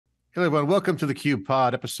Hello, everyone. Welcome to theCUBE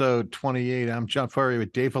Pod, episode 28. I'm John Furrier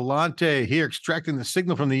with Dave Vellante here, extracting the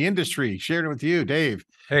signal from the industry, sharing it with you, Dave.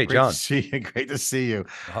 Hey, Great to John. see you. Great to see you.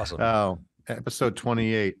 Awesome. Episode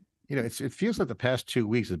 28. It feels like the past 2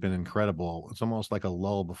 weeks have been incredible. It's almost like a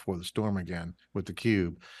lull before the storm again with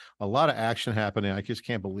theCUBE. A lot of action happening. I just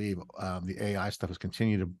can't believe the AI stuff has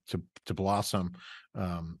continued to blossom,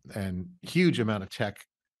 and huge amount of tech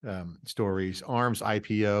stories. ARM's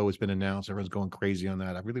IPO has been announced. Everyone's going crazy on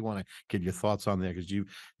that. I really want to get your thoughts on there because you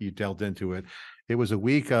delved into it. It was a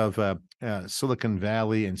week of Silicon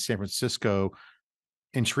Valley and San Francisco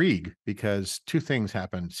intrigue because two things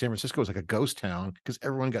happened. San Francisco was like a ghost town because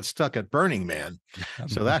everyone got stuck at Burning Man.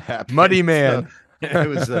 So that happened. Muddy So Man. it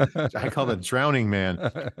was I call it Drowning Man.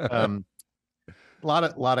 A lot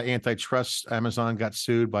of antitrust. Amazon got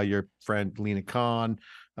sued by your friend Lena Khan.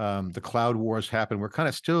 The cloud wars happened. We're kind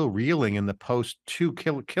of still reeling in the post two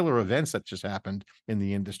killer events that just happened in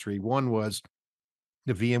the industry. One was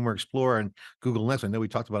the VMware Explorer and Google Nest. I know we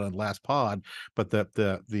talked about it on the last pod, but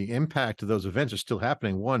the impact of those events are still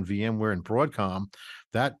happening. One, VMware and Broadcom,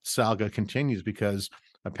 that saga continues because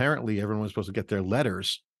apparently everyone was supposed to get their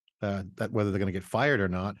letters, that whether they're going to get fired or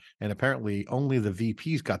not. And apparently only the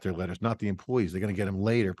VPs got their letters, not the employees. They're going to get them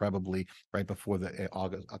later, probably right before the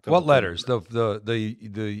October. What letters?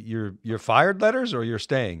 Your fired letters or you're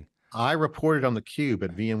staying? I reported on theCUBE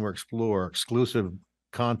at VMware Explorer exclusive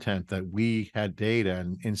content that we had data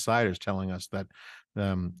and insiders telling us that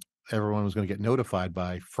everyone was going to get notified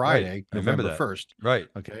by Friday, Right. November November 1st. Right.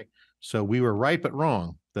 Okay. So we were right, but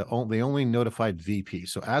wrong. They only notified VP.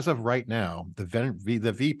 So as of right now, the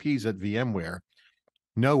VPs at VMware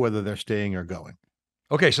know whether they're staying or going.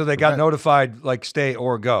 Okay, so they got notified like stay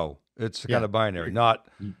or go. It's kind of binary. Not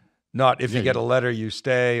if you get a letter you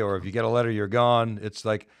stay, or if you get a letter you're gone. It's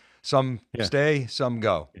like some stay, some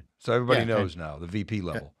go. So everybody knows now, the VP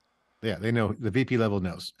level. Yeah, they know, the VP level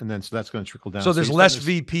knows. And then so that's going to trickle down. So there's less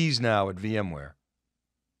VPs now at VMware.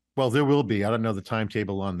 Well, there will be. I don't know the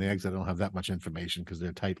timetable on the exit. I don't have that much information because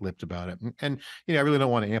they're tight-lipped about it. And I really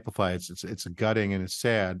don't want to amplify it. It's gutting and it's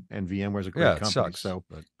sad. And VMware's a great company. Sucks, so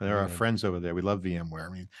there are friends over there. We love VMware.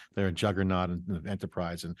 I mean, they're a juggernaut in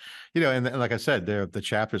enterprise. And and like I said, the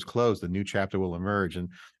chapter's closed. The new chapter will emerge, and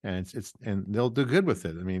they'll do good with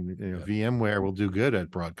it. I mean, VMware will do good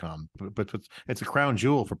at Broadcom, but it's a crown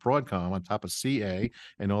jewel for Broadcom on top of CA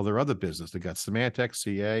and all their other business. They got Symantec,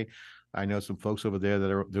 CA. I know some folks over there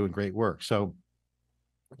that are doing great work. So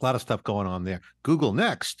a lot of stuff going on there. Google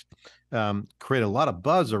Next create a lot of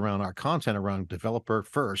buzz around our content around developer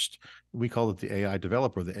first. We call it the AI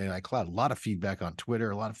developer, the AI cloud. A lot of feedback on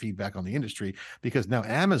Twitter, a lot of feedback on the industry, because now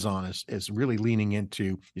Amazon is really leaning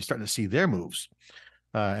into, you're starting to see their moves.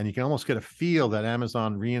 And you can almost get a feel that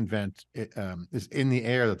Amazon reInvent is in the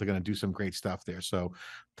air, that they're going to do some great stuff there. So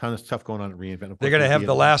ton of stuff going on at reInvent. They're going to have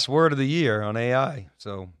the last word of the year on AI.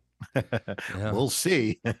 So we'll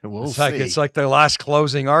see. We'll see. It's like the last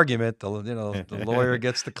closing argument. The lawyer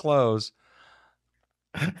gets to close.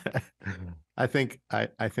 I think you're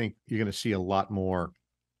going to see a lot more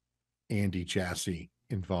Andy Jassy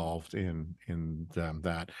involved in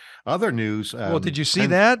that. Other news. Well, did you see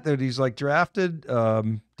that he's like drafted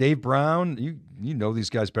Dave Brown? You know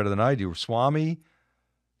these guys better than I do. Swami.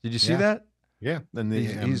 Did you see that? Yeah, and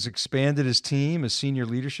he's expanded his team, his senior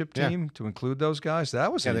leadership team, to include those guys.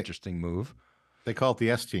 That was an interesting move. They call it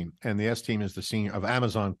the S team, and the S team is the senior of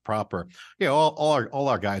Amazon proper. Yeah, all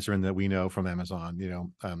our guys are in that we know from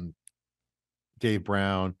Amazon. Dave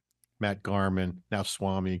Brown, Matt Garman, now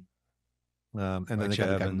Swami, and then they got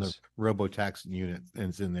the guy from the RoboTax unit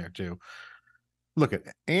is in there too. Look at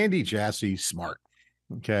Andy Jassy, smart,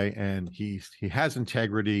 okay, and he has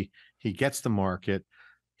integrity. He gets the market.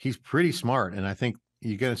 He's pretty smart, and I think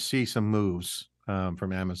you're going to see some moves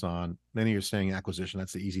from Amazon. Then you're saying acquisition.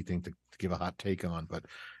 That's the easy thing to give a hot take on. But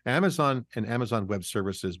Amazon and Amazon Web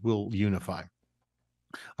Services will unify.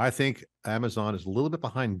 I think Amazon is a little bit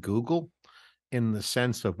behind Google in the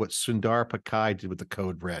sense of what Sundar Pichai did with the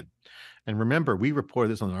Code Red. And remember, we reported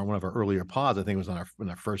this on one of our earlier pods. I think it was in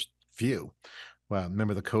our first view. Well,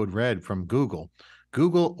 remember the Code Red from Google.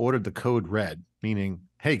 Google ordered the Code Red, meaning,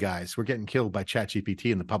 hey guys, we're getting killed by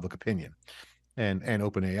ChatGPT in the public opinion, and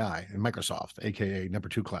OpenAI and Microsoft, aka number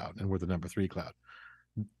 2 cloud, and we're the number 3 cloud.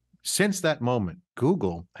 Since that moment,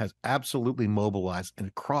 Google has absolutely mobilized, and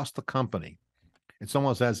across the company, it's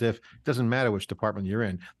almost as if it doesn't matter which department you're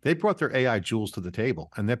in. They brought their AI jewels to the table,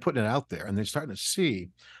 and they're putting it out there, and they're starting to see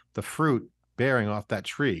the fruit bearing off that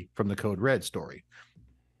tree from the Code Red story.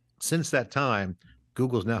 Since that time,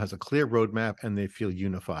 Google's now has a clear roadmap, and they feel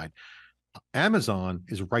unified. Amazon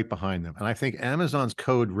is right behind them. And I think Amazon's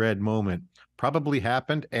code red moment probably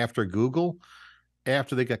happened after Google,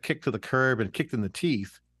 after they got kicked to the curb and kicked in the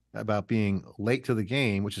teeth about being late to the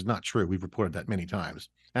game, which is not true. We've reported that many times.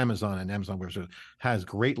 Amazon and Amazon Web Services has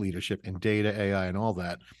great leadership in data, AI, and all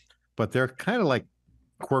that, but they're kind of like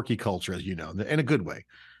quirky culture, as you know, in a good way.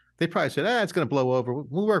 They probably said, it's going to blow over.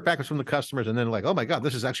 We'll work backwards from the customers. And then like, oh my God,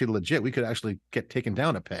 this is actually legit. We could actually get taken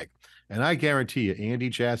down a peg. And I guarantee you, Andy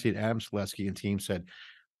Jassy and Adam Selesky and team said,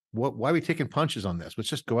 why are we taking punches on this? Let's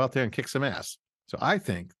just go out there and kick some ass. So I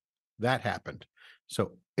think that happened.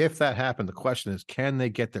 So if that happened, the question is, can they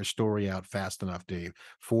get their story out fast enough, Dave,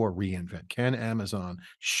 for reInvent? Can Amazon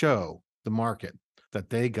show the market that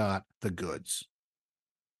they got the goods?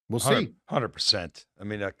 We'll see. 100%. I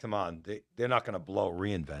mean, come on, they're not going to blow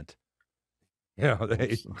reInvent. You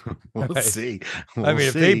know, we'll see. I mean,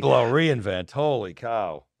 if they blow reInvent, holy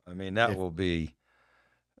cow! I mean, that will be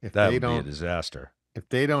a disaster. If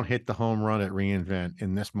they don't hit the home run at reInvent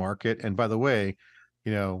in this market, and by the way,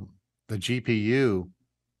 you know, the GPU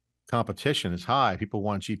competition is high. People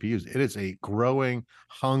want GPUs. It is a growing,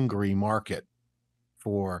 hungry market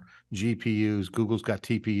for GPUs. Google's got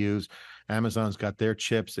TPUs. Amazon's got their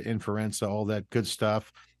chips, the Inferenza, all that good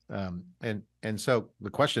stuff. And so the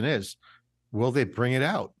question is, will they bring it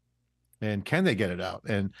out? And can they get it out?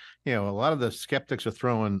 And, you know, a lot of the skeptics are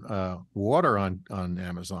throwing water on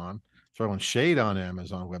Amazon, throwing shade on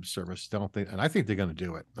Amazon Web Service. Don't think, and I think they're going to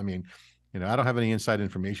do it. I mean, you know, I don't have any inside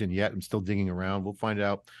information yet. I'm still digging around. We'll find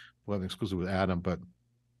out. We'll have an exclusive with Adam, but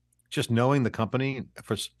just knowing the company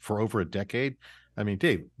for over a decade, I mean,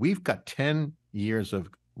 Dave, we've got 10 years of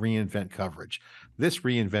reInvent coverage. This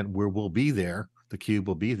reInvent, where we'll be there, theCUBE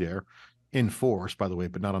will be there in force, by the way,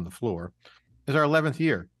 but not on the floor, is our 11th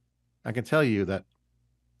year. I can tell you that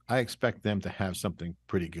I expect them to have something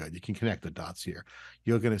pretty good. You can connect the dots here.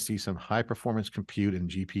 You're going to see some high performance compute and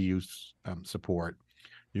GPU support.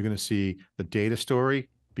 You're going to see the data story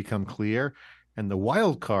become clear. And the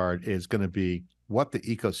wild card is going to be what the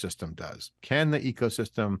ecosystem does. Can the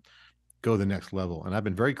ecosystem go the next level? And I've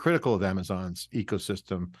been very critical of Amazon's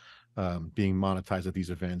ecosystem being monetized at these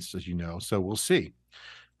events, as you know. So we'll see.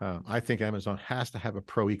 I think Amazon has to have a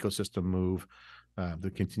pro ecosystem move to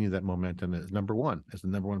continue that momentum as the number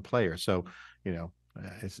one player. So, you know,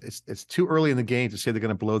 it's too early in the game to say they're going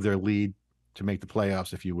to blow their lead to make the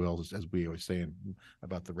playoffs, if you will, as we always say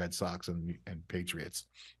about the Red Sox and Patriots.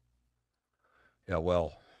 Yeah,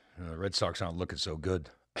 well, the Red Sox aren't looking so good.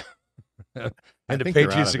 And the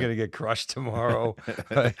Patriots are going to get crushed tomorrow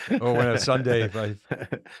or when it's Sunday.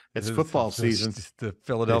 It's football season. The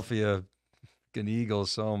Philadelphia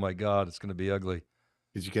Eagles. Oh my God, it's going to be ugly.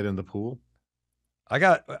 Did you get in the pool? I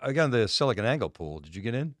got in the SiliconANGLE pool. Did you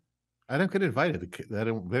get in? I don't get invited. They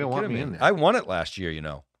don't want me in there. I won it last year, you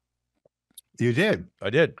know. You did? I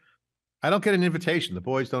did. I don't get an invitation. The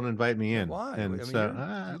boys don't invite me in. Why? And I mean,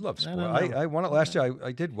 you love sport. I won it last year.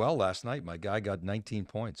 I did well last night. My guy got 19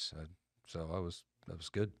 points, so that was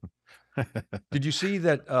good. Did you see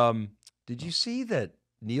that?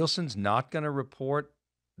 Nielsen's not going to report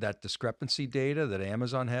that discrepancy data that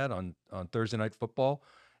Amazon had on Thursday Night Football?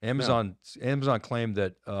 Amazon claimed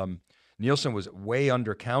that Nielsen was way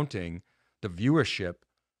undercounting the viewership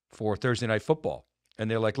for Thursday Night Football. And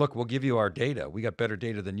they're like, look, we'll give you our data. We got better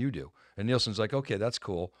data than you do. And Nielsen's like, okay, that's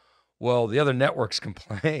cool. Well, the other networks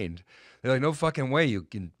complained. They're like, no fucking way you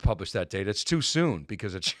can publish that data. It's too soon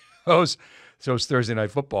because it shows Thursday Night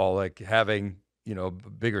Football like having, you know,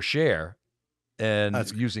 bigger share and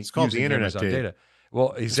using the internet Amazon data.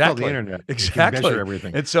 Well, exactly. It's called the internet. Exactly. You can measure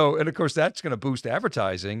everything. And of course, that's going to boost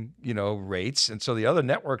advertising, you know, rates. And so the other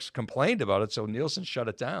networks complained about it. So Nielsen shut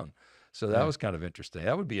it down. So that was kind of interesting.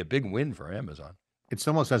 That would be a big win for Amazon. It's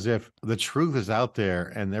almost as if the truth is out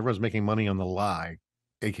there and everyone's making money on the lie,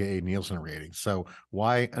 aka Nielsen ratings. So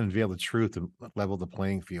why unveil the truth and level the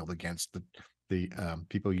playing field against the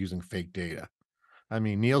people using fake data? I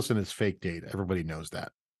mean, Nielsen is fake data. Everybody knows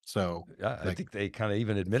that. So yeah, I think they kind of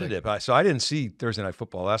even admitted it. So I didn't see Thursday Night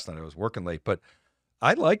Football last night. I was working late, but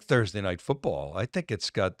I like Thursday Night Football. I think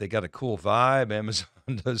they got a cool vibe. Amazon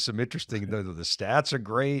does some interesting. The stats are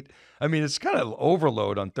great. I mean, it's kind of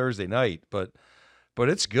overload on Thursday night, but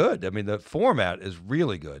it's good. I mean, the format is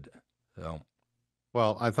really good. So,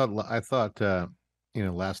 well, I thought you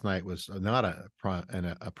know, last night was not a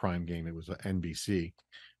prime game. It was an NBC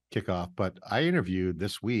kickoff. But I interviewed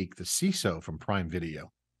this week the CISO from Prime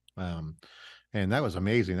Video, and that was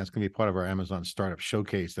amazing. That's going to be part of our Amazon Startup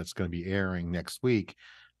Showcase that's going to be airing next week.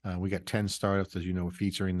 We got 10 startups, as you know,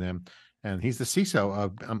 featuring them, and he's the CISO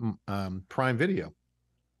of Prime Video.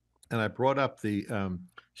 And I brought up the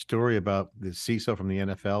story about the CISO from the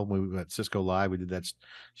NFL. When we were at Cisco Live, we did that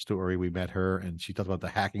story. We met her, and she talked about the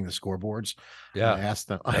hacking the scoreboards. And Yeah,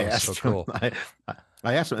 that was so cool.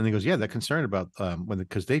 I asked him, and he goes, "Yeah, they're concerned about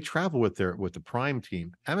because they travel with the Prime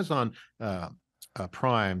team. Amazon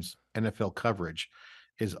Prime's NFL coverage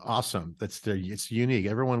is awesome. It's unique.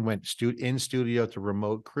 Everyone went in studio to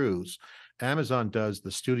remote crews. Amazon does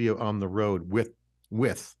the studio on the road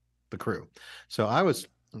with the crew. So I was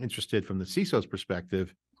interested from the CISO's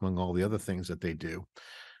perspective, among all the other things that they do,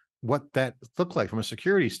 what that looked like from a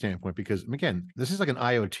security standpoint, because again, this is like an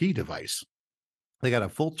IoT device. They got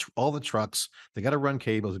all the trucks, they got to run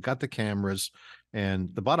cables, they got the cameras.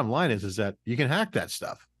 And the bottom line is that you can hack that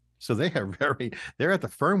stuff. So they're at the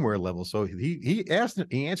firmware level. So he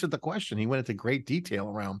answered the question. He went into great detail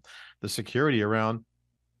around the security around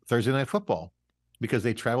Thursday Night Football, because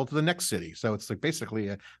they travel to the next city. So it's like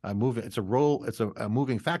basically a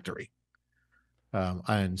moving factory.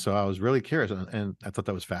 And so I was really curious, and I thought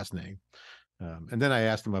that was fascinating. And then I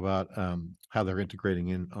asked them about how they're integrating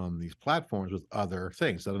in on these platforms with other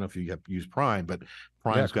things. I don't know if you have used Prime, but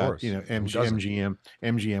Prime's got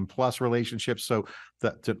MGM Plus relationships. So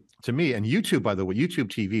that to me, and YouTube, by the way, YouTube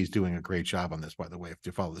TV is doing a great job on this. By the way, if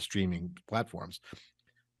you follow the streaming platforms,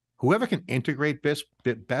 whoever can integrate best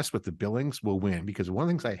with the billings will win. Because one of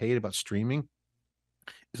the things I hate about streaming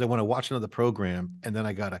is I want to watch another program and then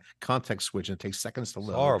I got a context switch and it takes seconds to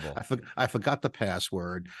load. Horrible. I forgot the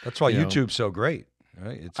password. That's why YouTube's so great,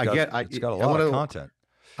 right? It's got a lot of content.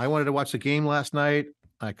 I wanted to watch the game last night.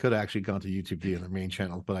 I could have actually gone to YouTube TV on the main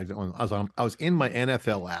channel, but I was in my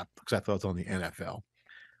NFL app because I thought it was on the NFL.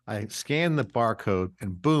 I scanned the barcode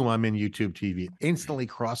and boom, I'm in YouTube TV. It instantly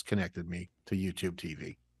cross-connected me to YouTube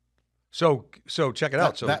TV. So check it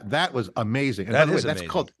out. So that was amazing. And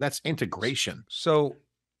that's integration.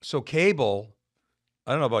 So cable,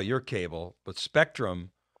 I don't know about your cable, but Spectrum,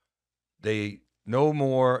 they no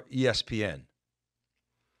more ESPN.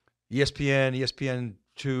 ESPN2,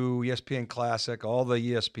 ESPN Classic, all the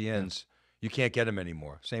ESPNs, you can't get them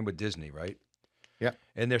anymore. Same with Disney, right? Yeah.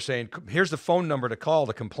 And they're saying, here's the phone number to call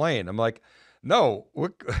to complain. I'm like, no.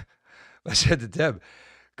 I said to Deb,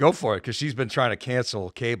 go for it, because she's been trying to cancel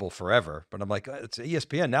cable forever. But I'm like, it's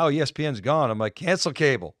ESPN. Now ESPN's gone. I'm like, cancel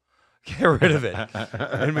cable. Get rid of it.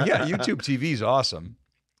 And yeah, YouTube TV is awesome,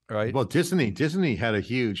 right? Well, Disney had a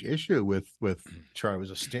huge issue with Charlie. It was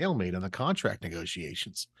a stalemate on the contract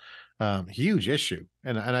negotiations. Huge issue.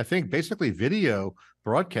 And I think basically video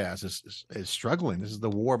broadcast is struggling. This is the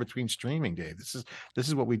war between streaming, Dave. This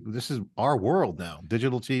is our world now,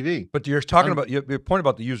 digital TV. But you're talking about your point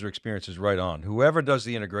about the user experience is right on. Whoever does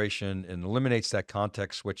the integration and eliminates that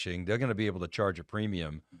context switching, they're going to be able to charge a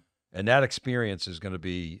premium, and that experience is going to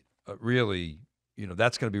be really,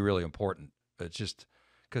 that's going to be really important. It's just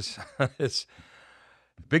because it's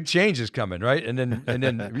big changes coming, right? And then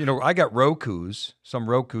I got some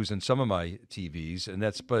Rokus in some of my TVs, and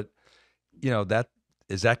that's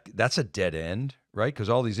a dead end, right? Because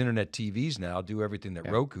all these internet TVs now do everything that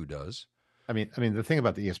Roku does. I mean, the thing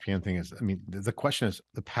about the ESPN thing is, the question is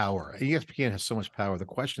the power. ESPN has so much power. The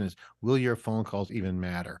question is, will your phone calls even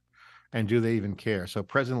matter? And do they even care? So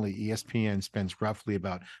presently, ESPN spends roughly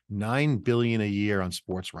about $9 billion a year on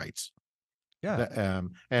sports rights. Yeah.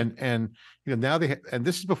 And now and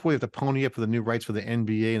this is before they have to pony up for the new rights for the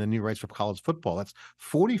NBA and the new rights for college football. That's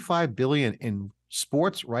 $45 billion in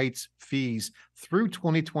sports rights fees through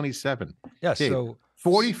 2027. Yeah. Dave, so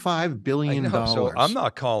 $45 billion. So I'm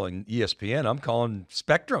not calling ESPN. I'm calling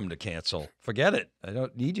Spectrum to cancel. Forget it. I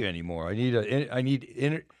don't need you anymore. I need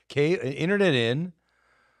internet in.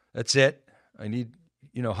 That's it. I need,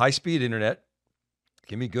 high-speed internet.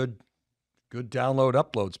 Give me good download,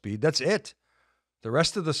 upload speed. That's it. The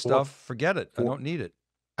rest of the stuff, forget it. I don't need it.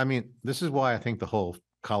 This is why I think the whole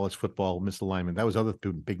college football misalignment, that was other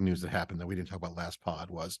big news that happened that we didn't talk about last pod,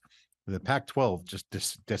 was the Pac-12 just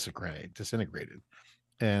disintegrated.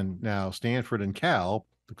 And now Stanford and Cal,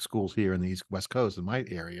 the schools here in the East West Coast, in my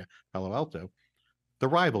area, Palo Alto, the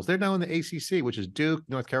rivals, they're now in the ACC, which is Duke,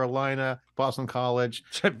 North Carolina, Boston College.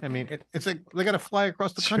 It's like they got to fly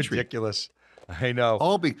across the country. Ridiculous. I know.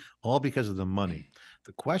 All because of the money.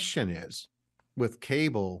 The question is, with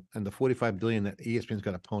cable and the $45 billion that ESPN's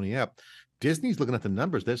got to pony up, Disney's looking at the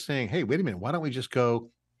numbers. They're saying, hey, wait a minute, why don't we just go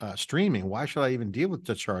streaming? Why should I even deal with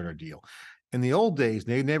the charter deal? In the old days,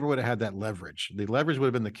 they never would have had that leverage. The leverage would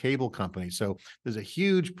have been the cable company. So there's a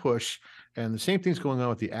huge push, and the same thing's going on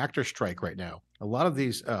with the actor strike right now. A lot of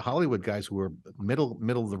these Hollywood guys who are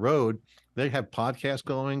middle of the road, they have podcasts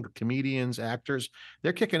going, comedians, actors.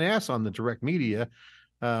 They're kicking ass on the direct media,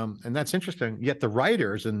 And that's interesting. Yet the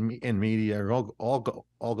writers in media are all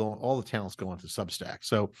the talents go into Substack.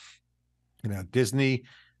 So, Disney,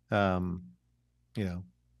 um, you know,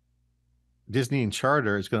 Disney and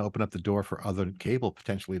Charter is going to open up the door for other cable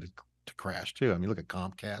potentially to crash too. I mean, look at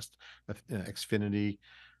Comcast, Xfinity.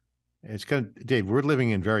 It's going to, Dave, we're living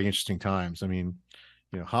in very interesting times. I mean,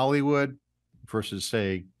 Hollywood versus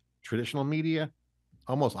say traditional media,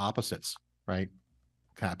 almost opposites, right?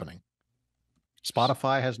 Happening.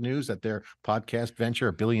 Spotify has news that their podcast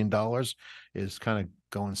venture, $1 billion, is kind of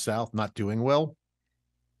going south, not doing well.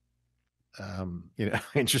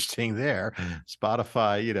 Interesting there.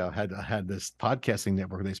 Spotify, had this podcasting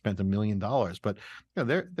network. They spent $1 million, but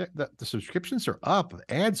the subscriptions are up.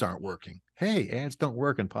 Ads aren't working. Hey, ads don't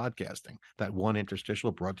work in podcasting. That one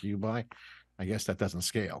interstitial brought to you by, I guess that doesn't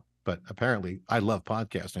scale, but apparently I love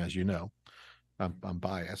podcasting, as you know. I'm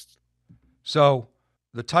biased. So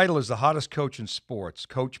the title is the hottest coach in sports,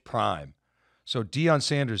 Coach Prime. So Deion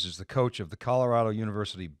Sanders is the coach of the Colorado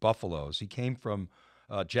University Buffaloes. He came from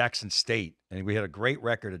Jackson State, and we had a great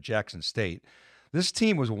record at Jackson State. This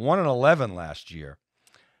team was 1-11 last year,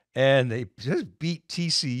 and they just beat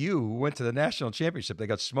TCU, who went to the national championship. They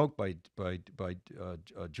got smoked by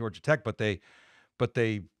Georgia Tech, but they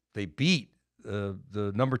beat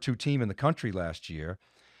the number 2 team in the country last year.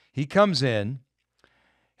 He comes in,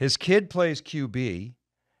 his kid plays QB,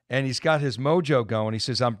 and he's got his mojo going. He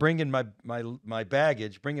says, "I'm bringing my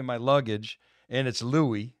baggage, bringing my luggage," and it's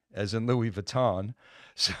Louis, as in Louis Vuitton.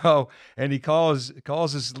 So, and he calls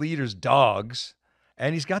his leaders dogs,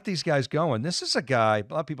 and he's got these guys going. This is a guy,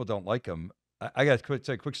 a lot of people don't like him. I got to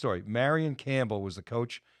tell you a quick story. Marion Campbell was the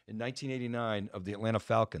coach in 1989 of the Atlanta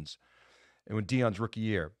Falcons, and when Deion's rookie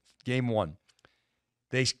year, game 1.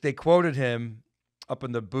 They quoted him up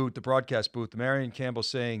in the booth, the broadcast booth, Marion Campbell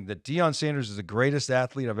saying that Deion Sanders is the greatest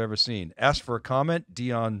athlete I've ever seen. Asked for a comment,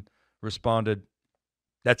 Deion responded,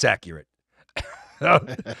 "That's accurate."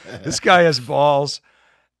 This guy has balls,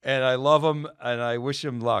 and I love him, and I wish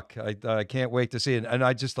him luck. I can't wait to see it. And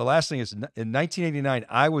the last thing is, in 1989,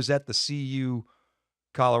 I was at the CU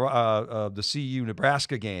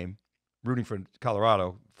Nebraska game, rooting for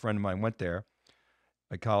Colorado. A friend of mine went there,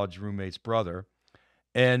 my college roommate's brother,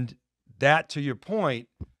 and that, to your point,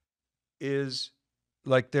 is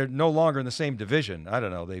like they're no longer in the same division. I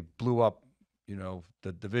don't know. They blew up,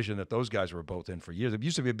 the division that those guys were both in for years. It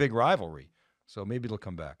used to be a big rivalry. So maybe it'll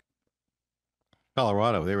come back.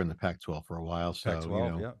 Colorado, they were in the Pac-12 for a while. So,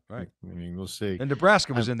 Pac-12, yeah, right. I mean, we'll see. And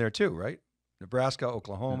Nebraska was in there too, right? Nebraska,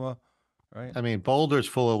 Oklahoma, right? I mean, Boulder's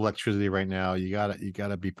full of electricity right now. You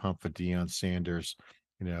gotta be pumped for Deion Sanders,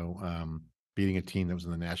 beating a team that was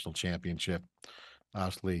in the national championship.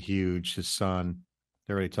 Obviously huge. His son,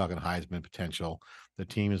 they're already talking Heisman potential. The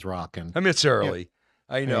team is rocking. I mean, it's early. Yeah.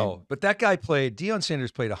 I know. But that guy Deion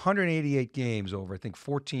Sanders played 188 games over, I think,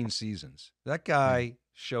 14 seasons. That guy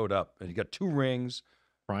showed up, and he got 2 rings.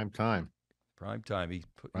 Prime time. He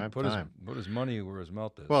put his money where his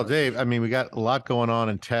mouth is. Well, Dave, I mean, we got a lot going on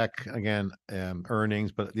in tech, again,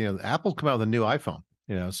 earnings, but, Apple's come out with a new iPhone,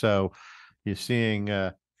 so you're seeing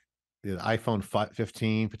the iPhone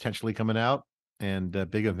 15 potentially coming out, and a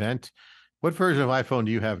big event. What version of iPhone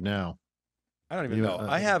do you have now? I don't even know.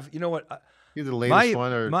 I have, what? Either the latest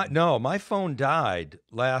one or... my phone died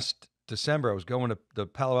last December. I was going to the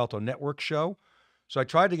Palo Alto Network show. So I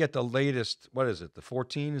tried to get the latest. What is it? The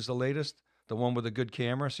 14 is the latest? The one with a good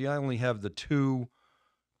camera? See, I only have the two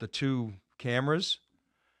cameras.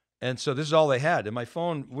 And so this is all they had. And my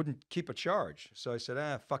phone wouldn't keep a charge. So I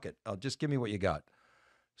said, fuck it. I'll just give me what you got.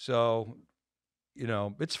 So,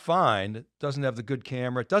 it's fine. It doesn't have the good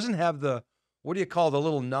camera. It doesn't have the, what do you call the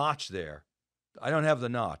little notch there? I don't have the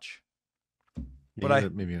notch.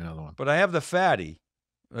 But maybe another one. But I have the fatty,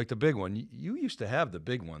 like the big one. You used to have the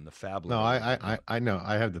big one, the phablet. No, I know.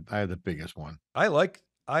 I have the biggest one. I like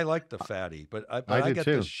the fatty, but I got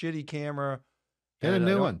too. the shitty camera. Get a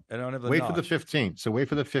new one. I don't have the Wait notch. for the 15th. So wait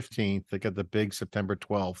for the 15th. They got the big September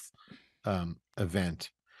 12th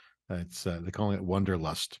event. It's they're calling it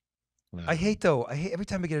Wonderlust. I hate every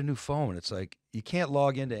time I get a new phone, it's like you can't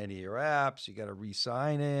log into any of your apps. You got to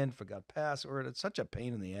re-sign in, forgot password. It's such a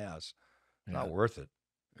pain in the ass. Not worth it.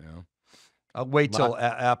 I'll wait till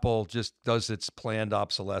Apple just does its planned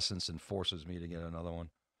obsolescence and forces me to get another one.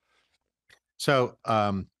 So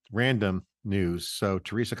random news. So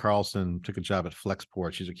Teresa Carlson took a job at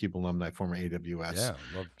Flexport. She's a CUBE alumni, former AWS.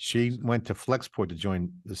 Yeah, she went to Flexport to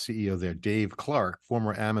join the CEO there, Dave Clark,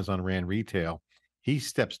 former Amazon ran retail. He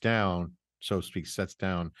steps down, so to speak, sets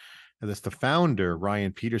down. And that's the founder,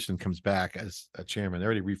 Ryan Peterson, comes back as a chairman. They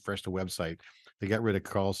already refreshed the website. They got rid of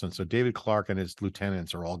Carlson. So David Clark and his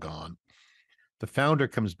lieutenants are all gone. The founder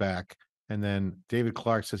comes back, and then David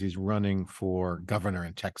Clark says he's running for governor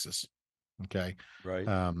in Texas. Okay. Right.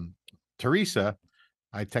 Teresa,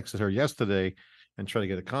 I texted her yesterday and tried to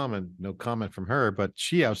get a comment, no comment from her, but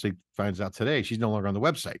she obviously finds out today she's no longer on the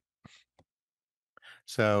website.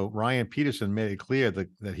 So Ryan Peterson made it clear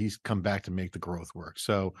that he's come back to make the growth work.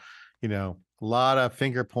 So, a lot of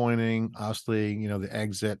finger pointing, obviously, the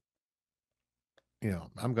exit,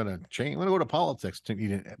 I'm going to change, I'm going to go to politics. He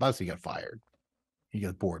didn't, obviously he got fired. He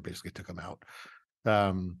got bored, basically took him out.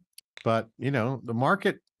 But the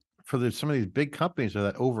market for some of these big companies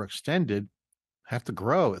that overextended have to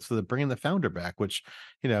grow. So they're bringing the founder back, which,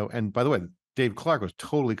 and by the way, Dave Clark was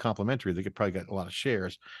totally complimentary. They could probably get a lot of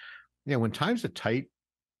shares. When times are tight,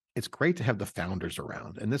 it's great to have the founders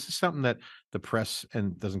around. And this is something that the press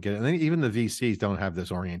and doesn't get. And then even the VCs don't have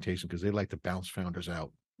this orientation because they like to bounce founders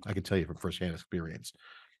out. I can tell you from firsthand experience.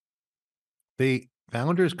 The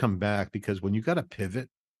founders come back because when you got to pivot,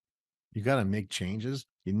 you got to make changes.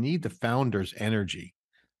 You need the founders' energy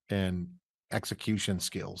and execution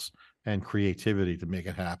skills and creativity to make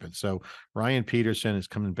it happen. So Ryan Peterson is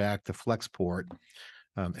coming back to Flexport.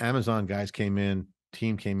 Amazon guys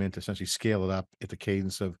team came in to essentially scale it up at the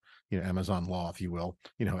cadence of, Amazon law, if you will.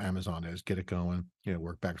 Amazon is get it going,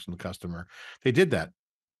 work back from the customer. They did that,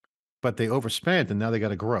 but they overspent and now they got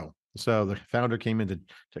to grow. So the founder came in to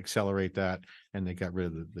accelerate that, and they got rid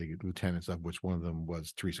of the lieutenants, of which one of them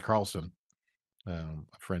was Teresa Carlson, a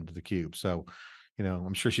friend of theCUBE. So,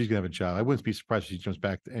 I'm sure she's gonna have a job. I wouldn't be surprised if she jumps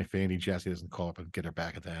back if Andy Jassy doesn't call up and get her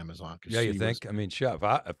back at the Amazon. Yeah, you think? I mean, sure.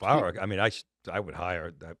 I would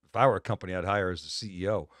hire. If I were a company, I'd hire as the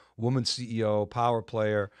CEO, woman CEO, power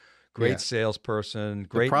player, great salesperson,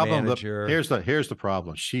 great manager. Here's the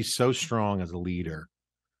problem. She's so strong as a leader.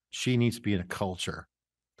 She needs to be in a culture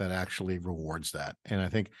that actually rewards that. And I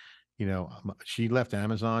think, she left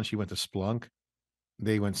Amazon. She went to Splunk.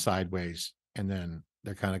 They went sideways, and then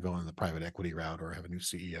they're kind of going the private equity route or have a new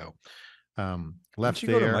CEO. Didn't she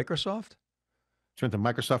go to Microsoft? She went to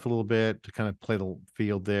Microsoft a little bit to kind of play the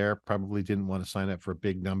field there. Probably didn't want to sign up for a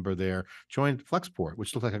big number there. Joined Flexport,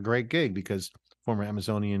 which looked like a great gig because former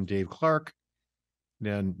Amazonian Dave Clark,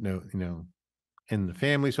 then in the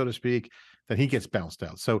family, so to speak, then he gets bounced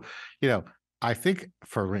out. So, I think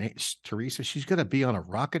for Teresa, she's going to be on a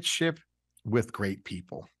rocket ship with great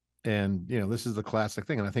people. And, this is the classic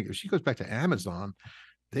thing. And I think if she goes back to Amazon,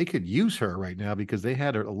 they could use her right now because they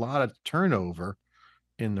had a lot of turnover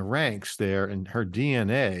in the ranks there, and her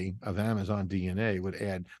DNA of Amazon DNA would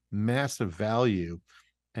add massive value,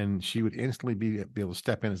 and she would instantly be able to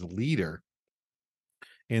step in as a leader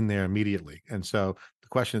in there immediately. And so the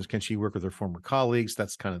question is, can she work with her former colleagues?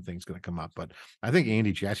 That's kind of thing's going to come up. But I think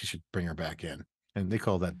Andy Jassy should bring her back in. And they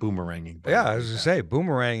call that boomeranging. Yeah, I was going to say,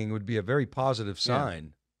 boomeranging would be a very positive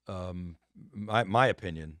sign. Yeah. My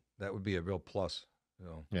opinion, that would be a real plus.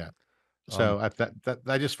 Yeah. So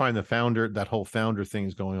I just find that whole founder thing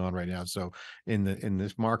is going on right now. So in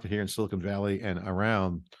this market here in Silicon Valley and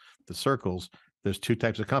around the circles, there's two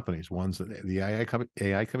types of companies. One's the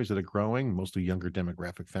AI companies that are growing, mostly younger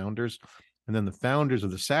demographic founders, and then the founders of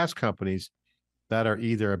the SaaS companies that are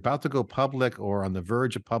either about to go public or on the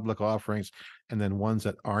verge of public offerings, and then ones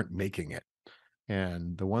that aren't making it.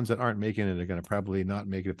 And the ones that aren't making it are going to probably not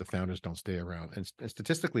make it if the founders don't stay around. And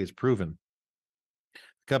statistically, it's proven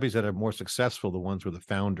companies that are more successful, the ones where the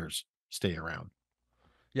founders stay around.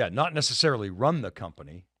 Yeah, not necessarily run the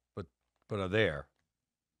company, but are there.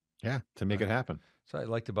 Yeah, to make it happen. So I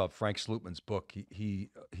liked about Frank Slootman's book. He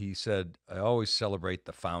said, I always celebrate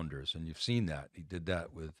the founders, and you've seen that. He did that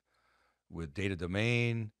with Data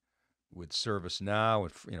Domain, with ServiceNow,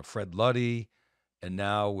 with Fred Luddy, and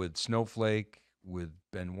now with Snowflake, with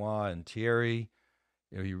Benoit and Thierry.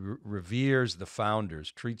 He reveres the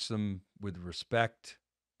founders, treats them with respect,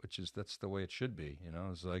 that's the way it should be.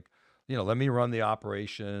 It's like, let me run the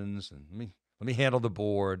operations and let me handle the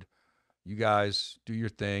board. You guys do your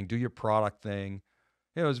thing, do your product thing.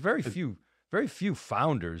 There's very few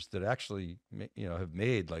founders that actually, have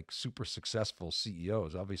made like super successful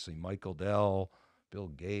CEOs. Obviously, Michael Dell, Bill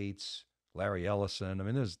Gates, Larry Ellison.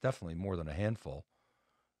 There's definitely more than a handful.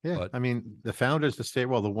 Yeah, but the founders that stayed,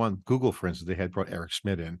 the one Google, for instance, they had brought Eric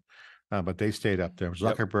Schmidt in, but they stayed up there.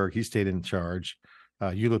 Zuckerberg, he stayed in charge.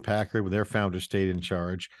 Hewlett Packard, with their founders, stayed in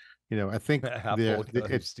charge. I think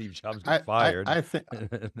Steve Jobs got fired. I think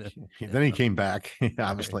then he came back.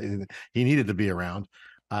 Obviously, he needed to be around.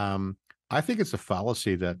 I think it's a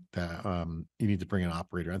fallacy that you need to bring an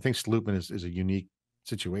operator. I think Slootman is a unique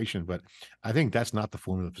situation, but I think that's not the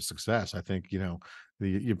formula for success. I think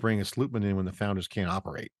you bring a Slootman in when the founders can't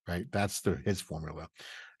operate, right? That's his formula.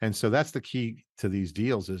 And so that's the key to these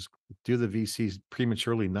deals is, do the VCs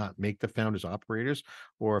prematurely not make the founders operators?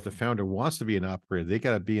 Or if the founder wants to be an operator, they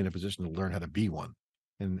got to be in a position to learn how to be one.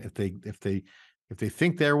 And if they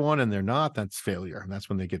think they're one and they're not, that's failure. And that's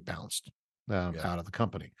when they get bounced out of the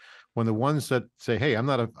company. When the ones that say, hey, I'm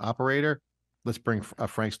not an operator, let's bring a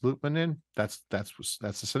Frank Slootman in, that's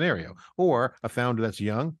the scenario. Or a founder that's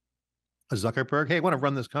young, a Zuckerberg, hey, I want to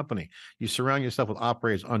run this company. You surround yourself with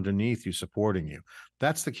operators underneath you, supporting you.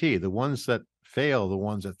 That's the key. The ones that fail, the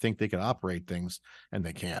ones that think they can operate things and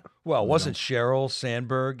they can't. Well, wasn't Sheryl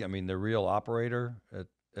Sandberg, I mean, the real operator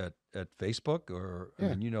at Facebook? Or, I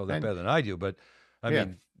mean, you know that better than I do, but I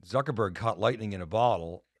mean, Zuckerberg caught lightning in a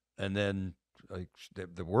bottle, and then like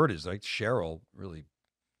the word is like Sheryl really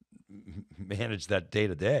managed that day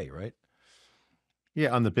to day, right?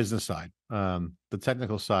 Yeah, on the business side. The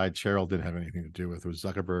technical side, Sheryl didn't have anything to do with. It was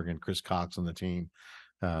Zuckerberg and Chris Cox on the team.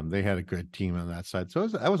 They had a good team on that side. So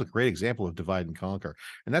that was a great example of divide and conquer.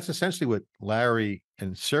 And that's essentially what Larry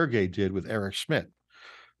and Sergey did with Eric Schmidt.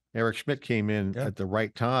 Eric Schmidt came in at the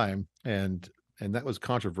right time, and that was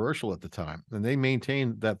controversial at the time. And they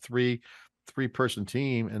maintained that three-person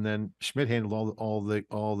team, and then Schmidt handled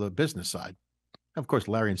all the business side. Of course,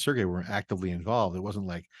 Larry and Sergey were actively involved. It wasn't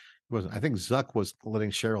like I think Zuck was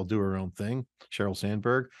letting Sheryl do her own thing, Sheryl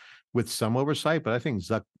Sandberg, with some oversight, but I think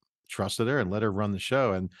Zuck trusted her and let her run the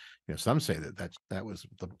show. And some say that was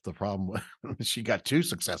the problem. She got too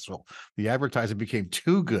successful. The advertising became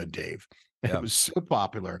too good, Dave. And it was so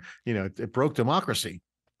popular. It broke democracy.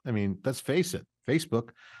 I mean, let's face it,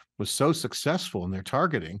 Facebook was so successful in their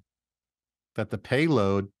targeting that the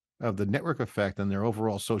payload of the network effect and their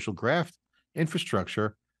overall social graph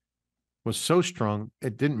infrastructure was so strong,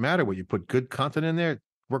 it didn't matter what you put. Good content in there, it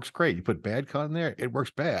works great. You put bad content in there, it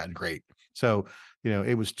works bad, great. So,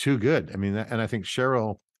 it was too good. I mean, and I think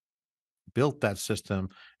Sheryl built that system,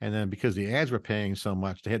 and then because the ads were paying so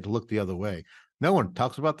much, they had to look the other way. No one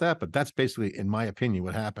talks about that, but that's basically, in my opinion,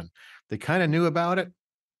 what happened. They kind of knew about it.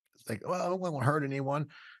 It's like, well, it won't hurt anyone.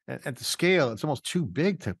 At the scale, it's almost too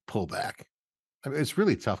big to pull back. I mean, it's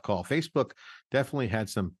really a tough call. Facebook definitely had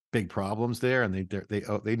some big problems there, and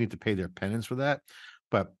they need to pay their penance for that.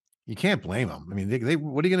 But you can't blame them. I mean, they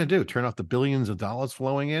what are you going to do? Turn off the billions of dollars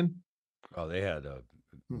flowing in? Oh, they had a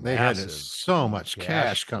They had massive so much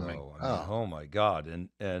cash coming. flow. I mean, oh my God.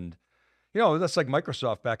 And that's like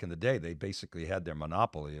Microsoft back in the day. They basically had their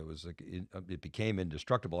monopoly. It was like it became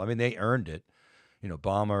indestructible. I mean, they earned it.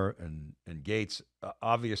 Ballmer and Gates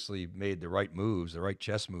obviously made the right moves, the right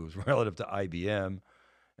chess moves relative to IBM,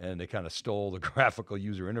 and they kind of stole the graphical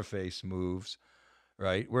user interface moves,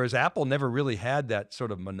 right? Whereas Apple never really had that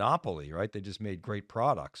sort of monopoly, right? They just made great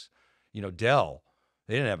products. Dell,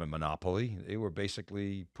 they didn't have a monopoly. They were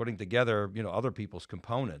basically putting together, other people's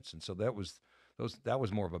components, and so that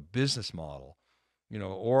was more of a business model.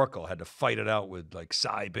 Oracle had to fight it out with like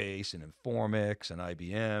Sybase and Informix and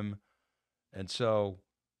IBM. And so,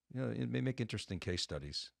 it may make interesting case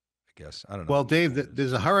studies, I guess. I don't know. Well, Dave,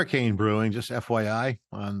 there's a hurricane brewing, just FYI,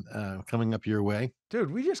 on coming up your way.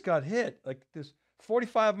 Dude, we just got hit. Like this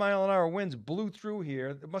 45-mile-an-hour winds blew through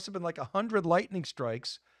here. There must have been like 100 lightning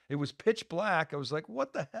strikes. It was pitch black. I was like,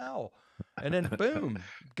 what the hell? And then boom,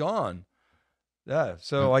 gone. Yeah.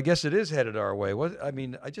 So I guess it is headed our way.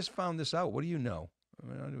 I just found this out. What do you know?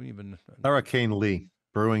 I don't even. Hurricane Lee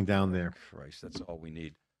brewing down there. Christ, that's all we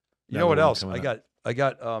need. You know what else? I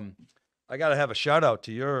got to have a shout out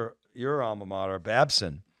to your alma mater,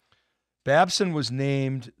 Babson. Babson was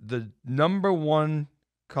named the #1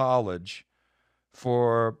 college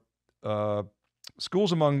for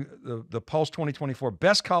schools among the Pulse 2024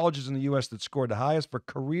 best colleges in the U.S. that scored the highest for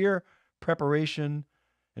career preparation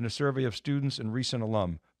in a survey of students and recent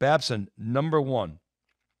alum. Babson, #1.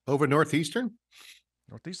 Over Northeastern?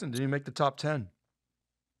 Northeastern didn't even make the top 10.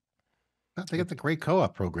 They got the great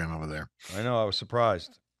co-op program over there. I know. I was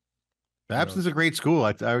surprised. Babson's a great school.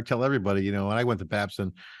 I would tell everybody, when I went to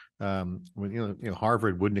Babson, when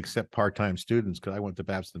Harvard wouldn't accept part-time students, because I went to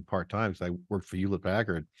Babson part-time because I worked for Hewlett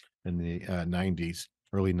Packard in the '90s,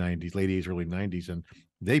 early '90s, late '80s, early '90s, and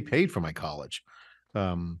they paid for my college.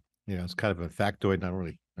 It's kind of a factoid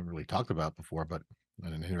never really talked about before, but I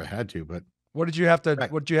never had to. But what did you have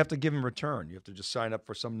to give in return? You have to just sign up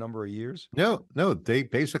for some number of years? No, they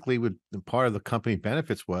basically part of the company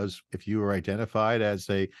benefits was if you were identified as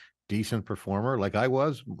a decent performer like I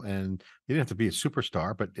was, and you didn't have to be a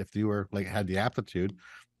superstar, but if you were had the aptitude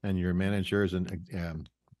and your managers and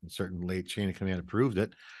certain late chain of command approved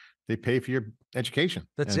it, they pay for your education.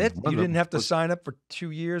 That's it? You didn't have to sign up for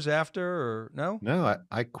 2 years after, or no? No,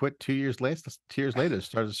 I quit 2 years later. 2 years later,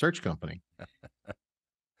 started a search company.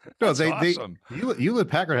 No, That's awesome. Hewlett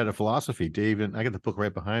Packard had a philosophy, Dave, and I got the book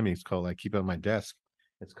right behind me. It's called, I keep it on my desk.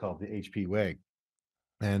 It's called The HP Way.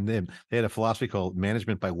 And then they had a philosophy called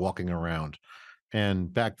management by walking around.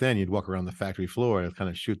 And back then you'd walk around the factory floor and kind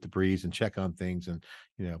of shoot the breeze and check on things and,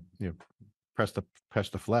 you know, press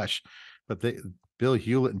the flesh. But Bill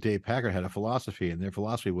Hewlett and Dave Packard had a philosophy, and their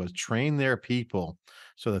philosophy was train their people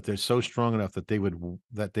so that they're so strong enough that they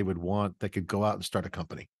could go out and start a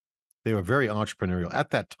company. They were very entrepreneurial at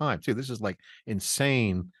that time too. This is like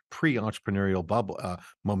insane pre-entrepreneurial bubble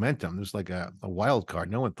momentum. There's like a wild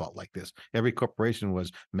card. No one thought like this. Every corporation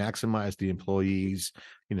was maximize the employees,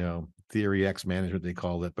 theory X management, they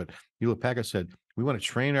called it. But Hewlett Packard said, we want to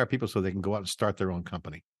train our people so they can go out and start their own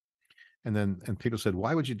company. And people said,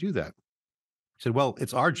 why would you do that? He said, well,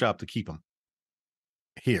 it's our job to keep them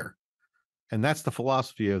here. And that's the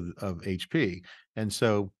philosophy of HP. And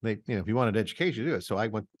so they, if you wanted education, do it. So I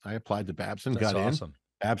applied to Babson, That's got awesome.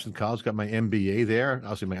 in Babson College, got my MBA there,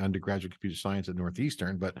 obviously my undergraduate computer science at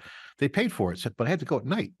Northeastern, but they paid for it. But I had to go at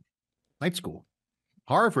night school.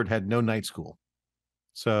 Harvard had no night school.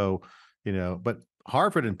 So, but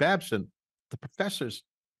Harvard and Babson, the professors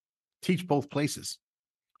teach both places.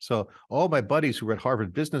 So all my buddies who were at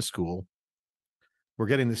Harvard Business School were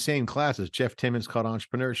getting the same classes. Jeff Timmons taught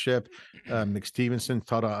entrepreneurship. Nick Stevenson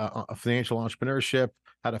taught a financial entrepreneurship,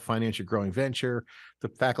 how to finance your growing venture. The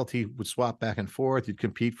faculty would swap back and forth. You'd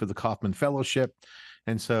compete for the Kauffman Fellowship.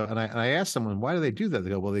 And so, and I asked someone, why do they do that? They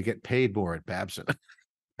go, well, they get paid more at Babson.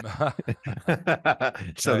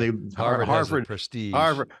 So Right. Harvard has a prestige.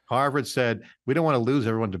 Harvard said, we don't want to lose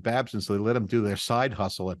everyone to Babson. So they let them do their side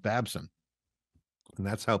hustle at Babson. And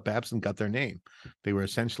that's how Babson got their name. They were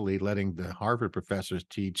essentially letting the Harvard professors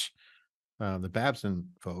teach the Babson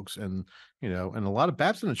folks. And, and a lot of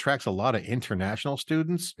Babson attracts a lot of international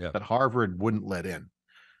students that Harvard wouldn't let in.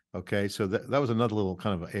 Okay. So that was another little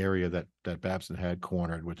kind of area that Babson had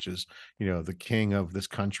cornered, which is, the king of this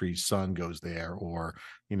country's son goes there, or,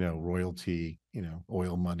 royalty,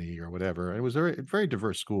 oil money or whatever. It was a very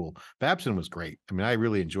diverse school. Babson was great. I mean, I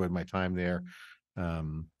really enjoyed my time there.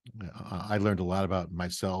 I learned a lot about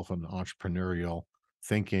myself and entrepreneurial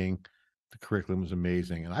thinking. The curriculum was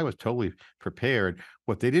amazing, and I was totally prepared.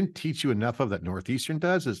 What they didn't teach you enough of that Northeastern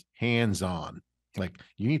does is hands-on. Like,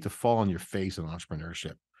 you need to fall on your face in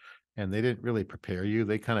entrepreneurship, and they didn't really prepare you.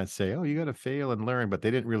 They kind of say, oh, you got to fail and learn, but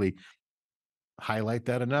they didn't really highlight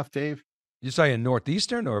that enough, Dave. You say in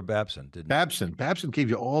Northeastern or Babson? Babson gave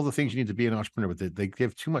you all the things you need to be an entrepreneur, but they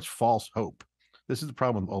give too much false hope. This is the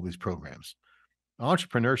problem with all these programs.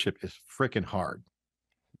 Entrepreneurship is freaking hard,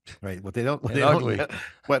 right? What they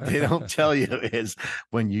don't tell you is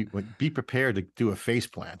be prepared to do a face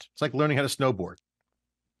plant. It's like learning how to snowboard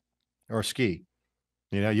or ski.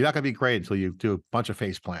 You're not going to be great until you do a bunch of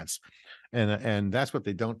face plants, and that's what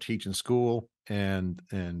they don't teach in school, and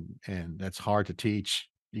that's hard to teach.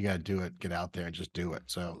 You got to do it. Get out there and just do it.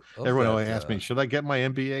 So everyone always asks me, should I get my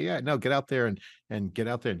MBA? Yeah, no, get out there and get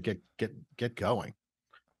out there and get going.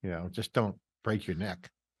 Just don't break your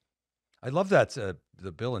neck. I love that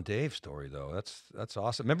the Bill and Dave story, though. That's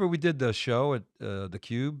awesome. Remember we did the show at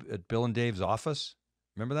theCUBE at Bill and Dave's office?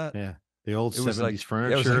 Remember that? Yeah. The old 70s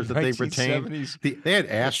furniture that they retained. They had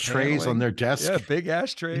ashtrays on their desk. Yeah, big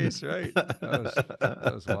ashtrays, right.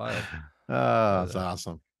 That was wild. Oh, that's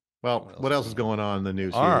awesome. Well, what else is going on in the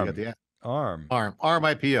news ARM. here? You got the ARM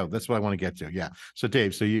IPO. That's what I want to get to. Yeah. So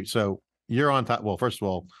Dave, so you're on top. Well, first of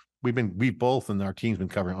all, we both and our team's been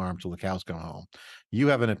covering ARM till the cows come home. You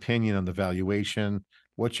have an opinion on the valuation.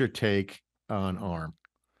 What's your take on ARM?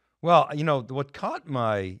 Well, what caught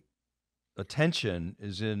my attention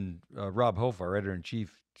is in Rob Hof, our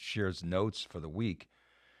editor-in-chief, shares notes for the week.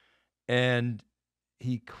 And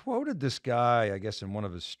he quoted this guy, I guess, in one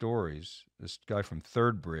of his stories, this guy from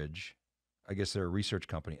Third Bridge. I guess they're a research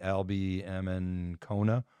company, Albie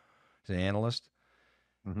Kona. He's an analyst.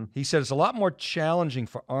 Mm-hmm. He said it's a lot more challenging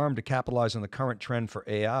for ARM to capitalize on the current trend for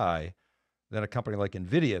AI than a company like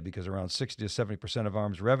NVIDIA, because around 60 to 70% of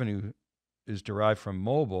ARM's revenue is derived from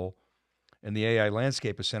mobile, and the AI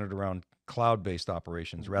landscape is centered around cloud-based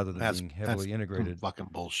operations rather than being heavily integrated. Fucking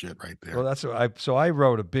bullshit right there. Well, that's what I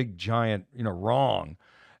wrote a big giant, wrong.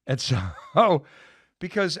 And so,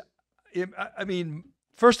 because, I mean,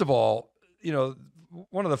 first of all,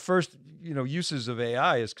 one of the first, uses of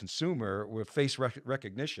AI is consumer with face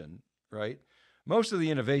recognition, right? Most of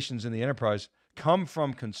the innovations in the enterprise come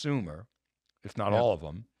from consumer, if not all of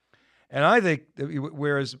them. And I think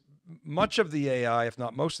whereas much of the AI, if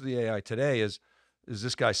not most of the AI today is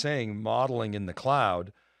this guy saying modeling in the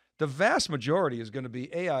cloud, the vast majority is going to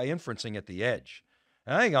be AI inferencing at the edge.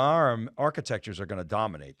 And I think ARM architectures are going to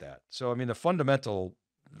dominate that. So, I mean, the fundamental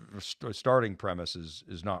starting premise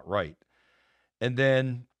is not right. And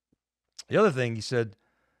then the other thing he said,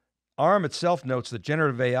 ARM itself notes that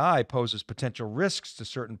generative AI poses potential risks to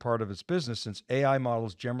certain part of its business since AI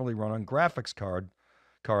models generally run on graphics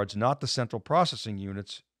cards, not the central processing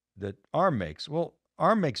units that ARM makes. Well,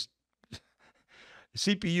 ARM makes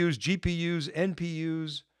CPUs, GPUs,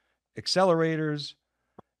 NPUs, accelerators,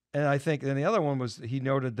 and I think then the other one was he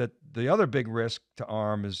noted that the other big risk to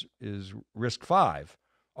ARM is RISC-V,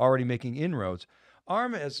 already making inroads.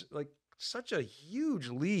 ARM has like such a huge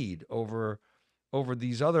lead over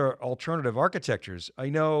these other alternative architectures. I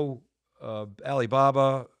know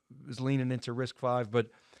Alibaba is leaning into RISC-V, but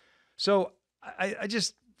so I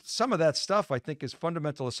just some of that stuff I think is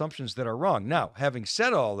fundamental assumptions that are wrong. Now, having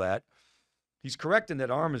said all that, he's correct in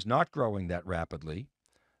that ARM is not growing that rapidly.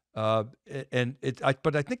 But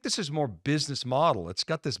I think this is more business model. It's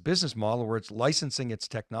got this business model where it's licensing its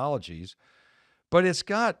technologies, but it's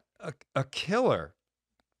got a killer,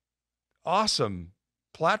 awesome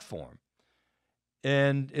platform.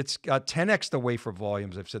 And it's got 10x the wafer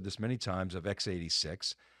volumes, I've said this many times, of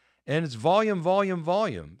x86. And it's volume.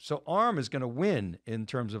 So ARM is going to win in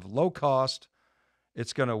terms of low cost.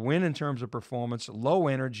 It's going to win in terms of performance, low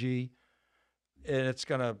energy. And it's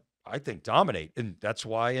going to, I think, dominate. And that's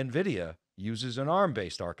why NVIDIA uses an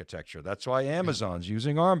ARM-based architecture. That's why Amazon's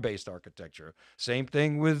using ARM-based architecture. Same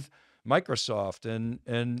thing with Microsoft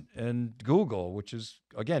and Google, which is,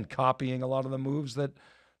 again, copying a lot of the moves that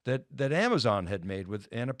Amazon had made with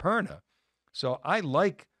Annapurna. So I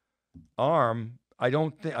like ARM.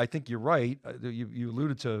 I think you're right. You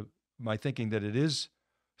alluded to my thinking that it is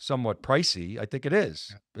somewhat pricey. I think it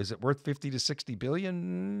is. Is it worth 50 to 60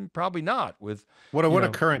 billion? Probably not. With what are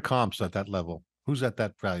current comps at that level? Who's at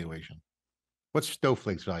that valuation? What's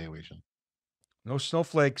Snowflake's valuation? No,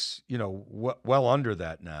 Snowflake's, well under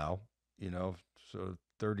that now, so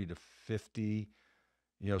 30 to 50.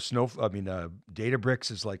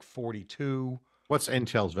 Databricks is like 42. What's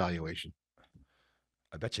Intel's valuation?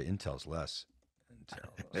 I bet you Intel's less.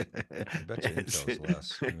 I bet you Intel's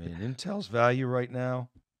less. I mean, Intel's value right now,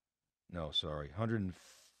 no, sorry,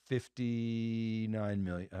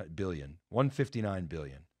 159 billion, 159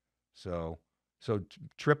 billion. So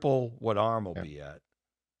triple what ARM will be at.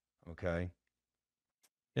 Okay.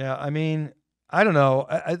 Yeah, I mean, I don't know.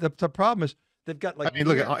 The problem is they've got like. I mean,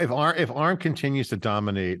 look, if ARM continues to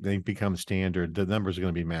dominate, they become standard. The numbers are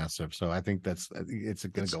going to be massive. So I think it's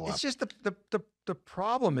going to go up. It's just the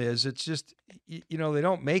problem is it's just they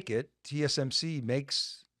don't make it. TSMC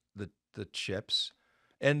makes the chips,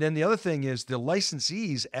 and then the other thing is the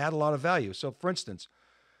licensees add a lot of value. So, for instance,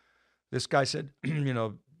 this guy said,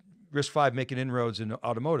 RISC-V making inroads in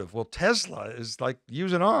automotive. Well, Tesla is like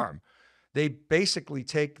using ARM. They basically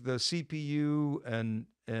take the CPU and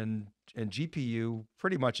GPU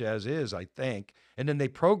pretty much as is, I think, and then they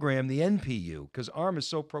program the NPU because ARM is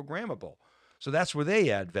so programmable. So that's where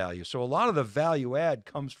they add value. So a lot of the value add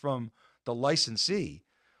comes from the licensee,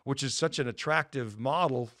 which is such an attractive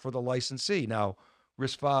model for the licensee. Now,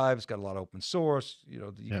 RISC-V's got a lot of open source.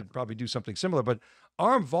 You can probably do something similar, but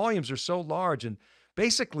ARM volumes are so large, and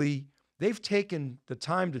basically they've taken the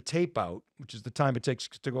time to tape out, which is the time it takes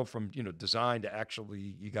to go from design to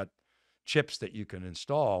actually you got chips that you can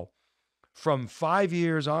install. From 5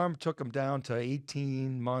 years, ARM took them down to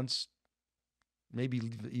 18 months, maybe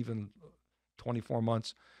even 24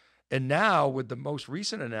 months. And now with the most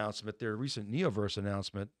recent announcement, their recent Neoverse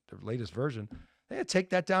announcement, their latest version, they had to take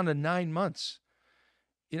that down to 9 months.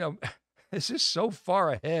 This is so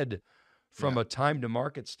far ahead from a time to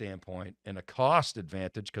market standpoint and a cost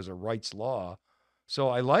advantage because of Wright's law.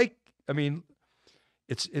 So they're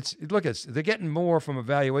getting more from a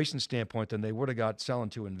valuation standpoint than they would have got selling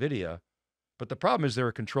to NVIDIA. But the problem is they're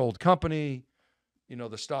a controlled company.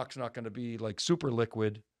 The stock's not going to be like super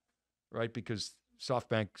liquid, right? Because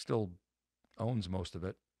SoftBank still owns most of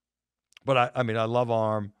it. But I love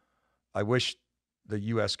ARM. I wish the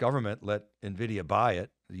U.S. government let NVIDIA buy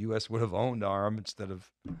it. The U.S. would have owned ARM instead of,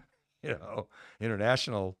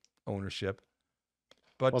 international ownership.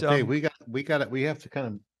 But Dave, we have to kind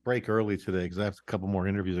of break early today because I have a couple more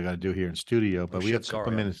interviews I got to do here in studio. But we have a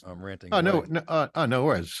couple minutes. I'm ranting. Oh no, no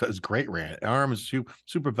worries. It's a great rant. ARM is a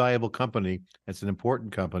super valuable company. It's an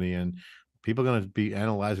important company, and people are going to be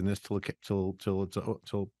analyzing this till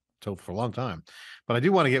for a long time. But I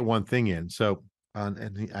do want to get one thing in. So,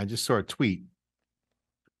 and I just saw a tweet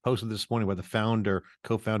posted this morning by the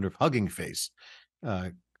co-founder of Hugging Face,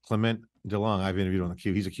 Clement DeLong. I've interviewed on the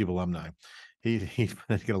CUBE. He's a CUBE alumni. You're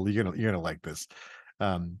gonna like this.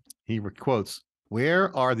 He quotes,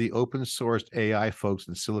 "Where are the open sourced AI folks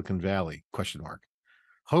in Silicon Valley? ?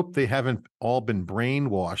 Hope they haven't all been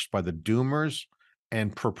brainwashed by the doomers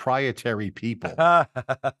and proprietary people.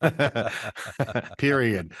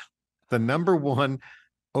 Period. The number one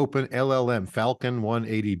open LLM, Falcon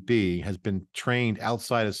 180B, has been trained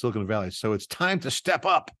outside of Silicon Valley. So it's time to step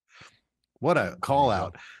up. What a call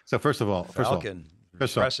out. So first of all,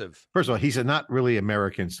 impressive. First of all, he's not really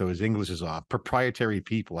American, so his English is off. Proprietary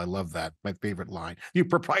people. I love that. My favorite line. You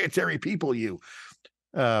proprietary people, you.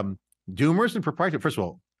 Doomers and proprietary. First of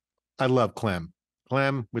all, I love Clem.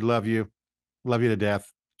 Clem, we love you. Love you to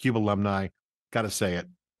death. CUBE alumni. Got to say it.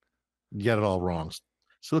 You get it all wrong.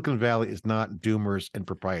 Silicon Valley is not doomers and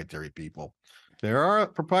proprietary people. There are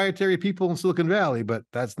proprietary people in Silicon Valley, but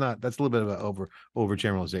that's a little bit of an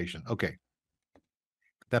overgeneralization. Okay.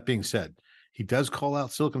 That being said, he does call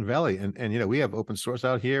out Silicon Valley, and you know, we have open source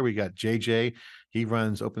out here. We got JJ, he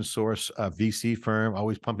runs open source VC firm,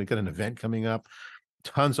 always pumping. Got an event coming up.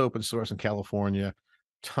 Tons open source in California,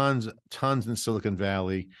 tons in Silicon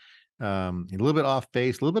Valley. A little bit off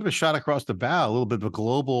base, a little bit of a shot across the bow, a little bit of a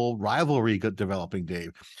global rivalry developing,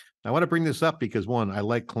 Dave. I want to bring this up because one, I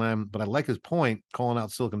like Clem, but I like his point calling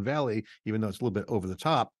out Silicon Valley, even though it's a little bit over the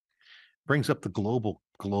top, brings up the global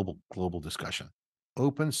discussion.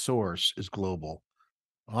 Open source is global.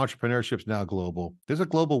 Entrepreneurship is now global. There's a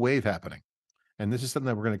global wave happening. And this is something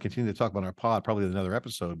that we're going to continue to talk about in our pod, probably in another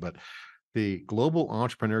episode, but the global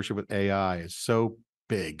entrepreneurship with AI is so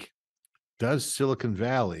big. Does Silicon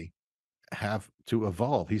Valley have to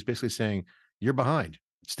evolve? He's basically saying, you're behind,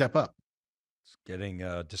 step up. It's getting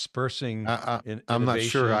dispersing. I'm not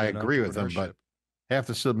sure I agree with him, but half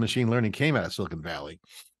the machine learning came out of Silicon Valley.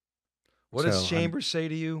 What does Chambers say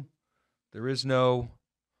to you? There is no,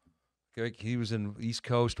 he was in East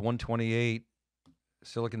Coast 128.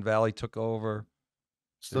 Silicon Valley took over.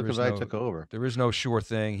 Silicon Valley took over. There is no sure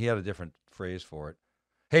thing. He had a different phrase for it.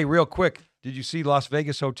 Hey, real quick, did you see Las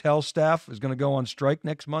Vegas hotel staff is going to go on strike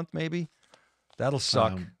next month, maybe? That'll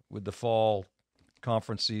suck with the fall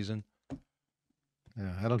conference season.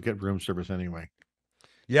 Yeah, I don't get room service anyway.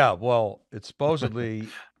 Yeah, well, it's supposedly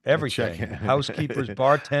everything. Housekeepers,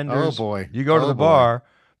 bartenders. Oh, boy. You go to the bar,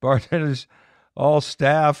 bartenders, all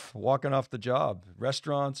staff walking off the job,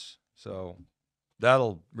 restaurants. So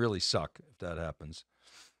that'll really suck if that happens.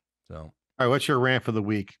 So, all right, what's your rant for the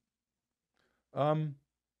week?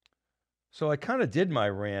 So I kind of did my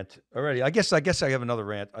rant already. I guess I have another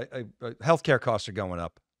rant. Healthcare costs are going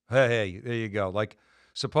up. Hey, there you go. Like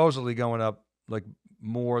supposedly going up like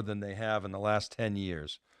more than they have in the last 10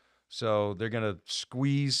 years. So they're going to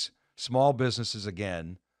squeeze small businesses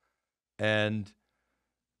again. And,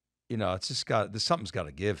 you know, it's just something's got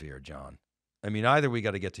to give here, John. I mean, either we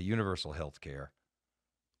got to get to universal health care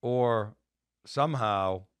or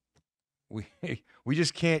somehow we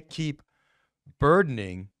just can't keep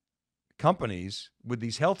burdening companies with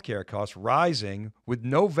these healthcare costs rising with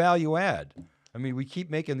no value add. I mean, we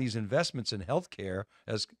keep making these investments in healthcare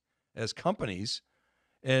as companies,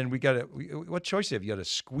 and what choice do you have? You got to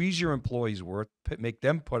squeeze your employees' worth, make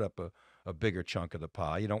them put up a bigger chunk of the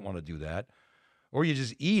pie. You don't want to do that. Or you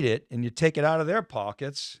just eat it and you take it out of their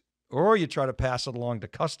pockets, or you try to pass it along to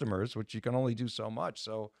customers, which you can only do so much.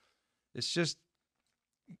 So it's just,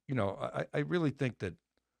 you know, I really think that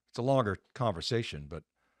it's a longer conversation, but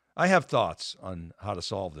I have thoughts on how to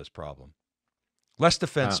solve this problem. Less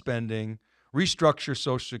defense spending, restructure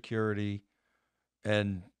Social Security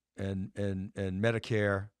and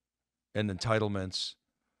Medicare and entitlements,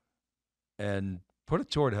 and put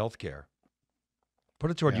it toward healthcare.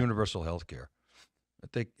 Put it toward universal healthcare. I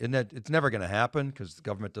think, and that it's never going to happen because the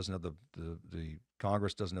government doesn't have the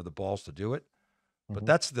Congress doesn't have the balls to do it. But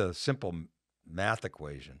that's the simple math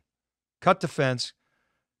equation. Cut defense,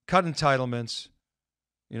 cut entitlements.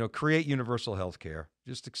 You know, create universal health care.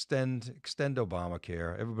 Just extend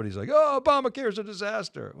Obamacare. Everybody's like, oh, Obamacare is a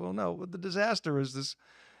disaster. Well, no, the disaster is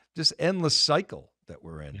this endless cycle that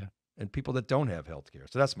we're in, and people that don't have health care.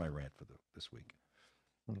 So that's my rant for this week.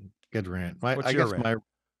 Good rant. I guess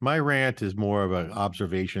my rant is more of an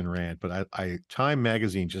observation rant, but Time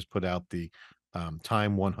Magazine just put out the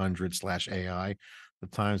Time 100/AI, the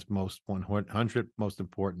Time's 100 most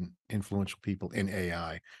important influential people in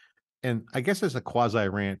AI. And I guess it's a quasi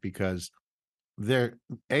rant because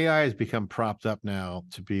AI has become propped up now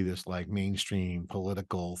to be this like mainstream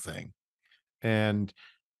political thing. And,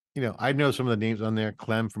 you know, I know some of the names on there.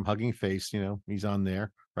 Clem from Hugging Face, you know, he's on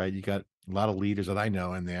there, right? You got a lot of leaders that I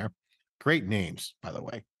know in there. Great names, by the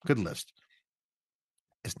way. Good list.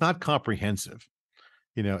 It's not comprehensive.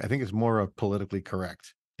 You know, I think it's more of politically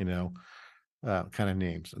correct, you know, kind of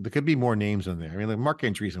names. There could be more names in there. I mean, like Mark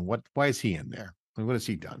Andreessen, why is he in there? I mean, what has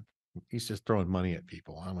he done? He's just throwing money at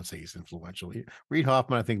people. I wouldn't say he's influential. Reid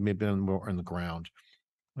Hoffman, I think, may have been more on the ground.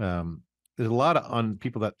 There's a lot of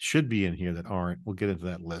people that should be in here that aren't. We'll get into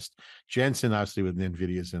that list. Jensen, obviously, with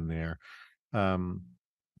NVIDIA's in there. Not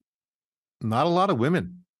a lot of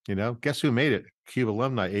women. Guess who made it? CUBE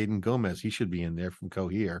alumni, Aiden Gomez. He should be in there from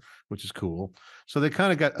Cohere, which is cool. So they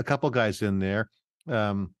kind of got a couple guys in there.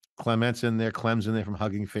 Clement's in there. Clem's in there from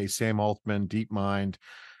Hugging Face. Sam Altman, DeepMind.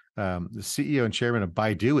 The CEO and chairman of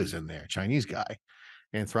Baidu is in there, Chinese guy.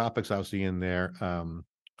 Anthropic's obviously in there.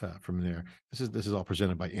 From there, this is all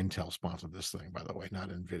presented by Intel. Sponsored this thing, by the way, not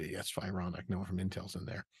NVIDIA. That's ironic. No one from Intel's in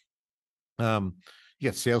there. You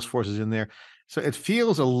got Salesforce is in there, so it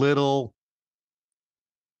feels a little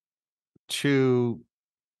too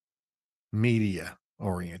media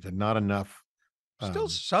oriented, not enough. Still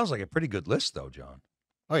sounds like a pretty good list, though, John.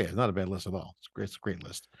 Oh yeah, not a bad list at all. It's great. It's a great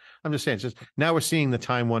list. I'm just saying, it's just now we're seeing the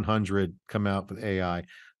Time 100 come out with AI.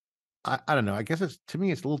 I don't know. I guess to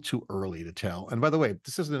me, it's a little too early to tell. And by the way,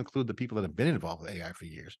 this doesn't include the people that have been involved with AI for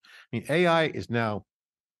years. I mean, AI is now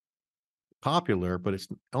popular, but it's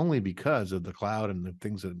only because of the cloud and the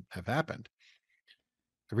things that have happened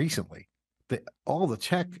recently. All the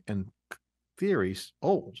tech and theories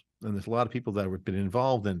old, and there's a lot of people that have been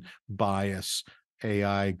involved in bias,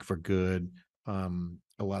 AI for good, a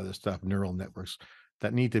lot of this stuff, neural networks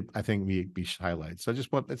that need to, I think, be highlighted. So I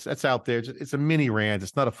just want that's out there. It's a mini rant.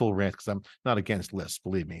 It's not a full rant because I'm not against lists,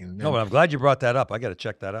 believe me. No, but I'm glad you brought that up. I got to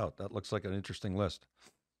check that out. That looks like an interesting list.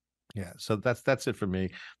 Yeah, so that's it for me.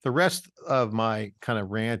 The rest of my kind of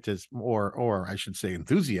rant is, or I should say,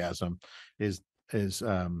 enthusiasm is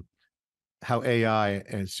how AI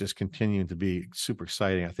is just continuing to be super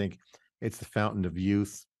exciting. I think it's the fountain of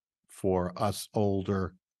youth for us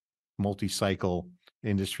older, multi-cycle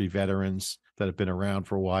industry veterans that have been around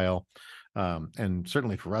for a while. And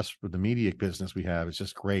certainly for us with the media business we have, it's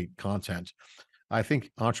just great content. I think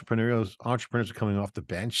entrepreneurs are coming off the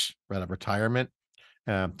bench out of retirement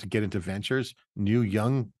to get into ventures. New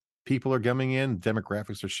young people are coming in.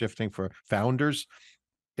 Demographics are shifting for founders.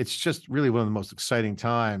 It's just really one of the most exciting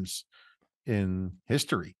times in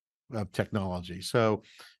history of technology. So,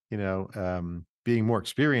 being more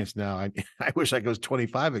experienced now, I wish I was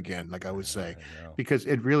 25 again, like I would say, because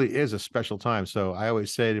it really is a special time. So I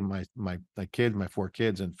always say to my kids, my 4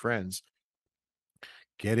 kids and friends,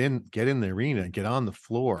 get in the arena, get on the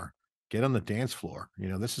floor, get on the dance floor.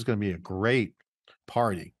 This is going to be a great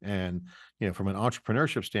party. And, from an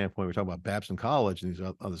entrepreneurship standpoint, we're talking about Babson College and these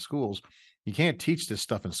other schools. You can't teach this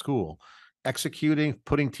stuff in school. Executing,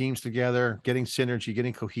 putting teams together, getting synergy,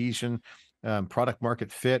 getting cohesion, product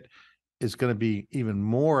market fit is going to be even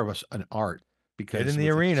more of an art, because get in the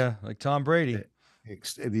arena like Tom Brady.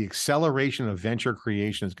 The acceleration of venture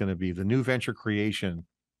creation is going to be, the new venture creation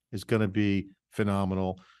is going to be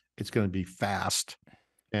phenomenal. It's going to be fast,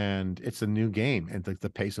 and it's a new game, and the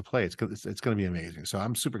pace of play, it's going to be amazing. So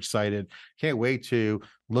I'm super excited. Can't wait to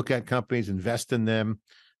look at companies, invest in them,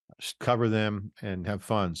 cover them, and have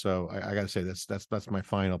fun. So I got to say that's my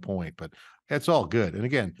final point, but it's all good. And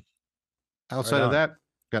again, outside of that,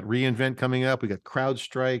 got reInvent coming up. We got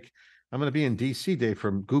CrowdStrike. I'm going to be in DC, Dave,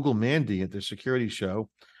 from Google Mandy at the security show.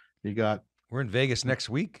 We're in Vegas next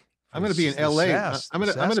week. I'm going to be in LA. I'm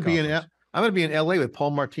going to be in LA with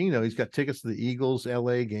Paul Martino. He's got tickets to the Eagles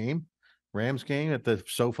LA game, Rams game at the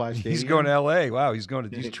SoFi Stadium. He's going to LA. Wow, he's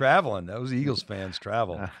traveling. Those Eagles fans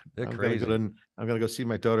travel. They're crazy. I'm going to go see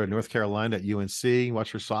my daughter in North Carolina at UNC,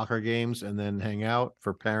 watch her soccer games, and then hang out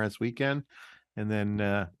for Parents Weekend, and then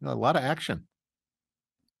a lot of action.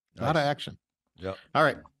 A lot of action. Yeah. All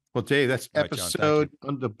right. Well, Dave, that's episode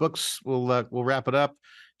on the books. We'll wrap it up.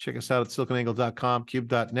 Check us out at SiliconANGLE.com,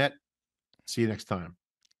 cube.net. See you next time.